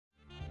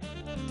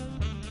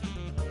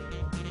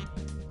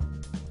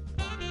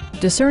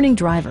Discerning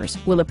drivers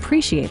will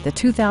appreciate the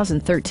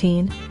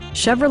 2013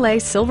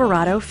 Chevrolet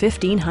Silverado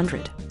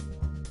 1500.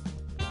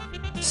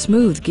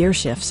 Smooth gear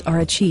shifts are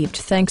achieved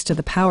thanks to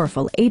the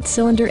powerful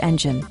 8-cylinder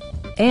engine.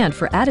 And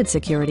for added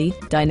security,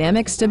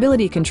 dynamic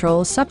stability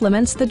control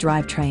supplements the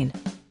drivetrain.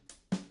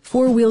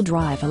 Four-wheel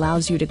drive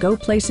allows you to go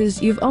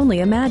places you've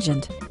only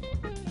imagined.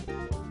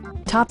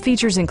 Top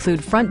features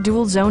include front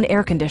dual-zone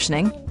air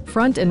conditioning,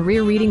 front and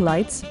rear reading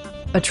lights,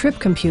 a trip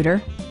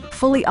computer,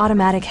 fully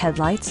automatic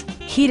headlights,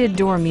 heated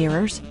door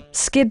mirrors,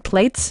 skid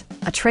plates,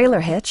 a trailer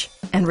hitch,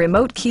 and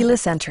remote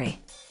keyless entry.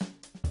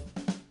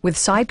 With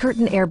side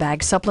curtain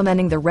airbags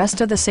supplementing the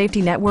rest of the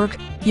safety network,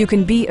 you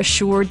can be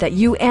assured that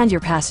you and your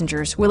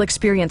passengers will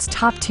experience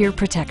top-tier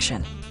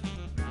protection.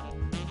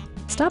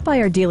 Stop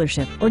by our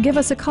dealership or give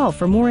us a call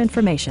for more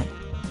information.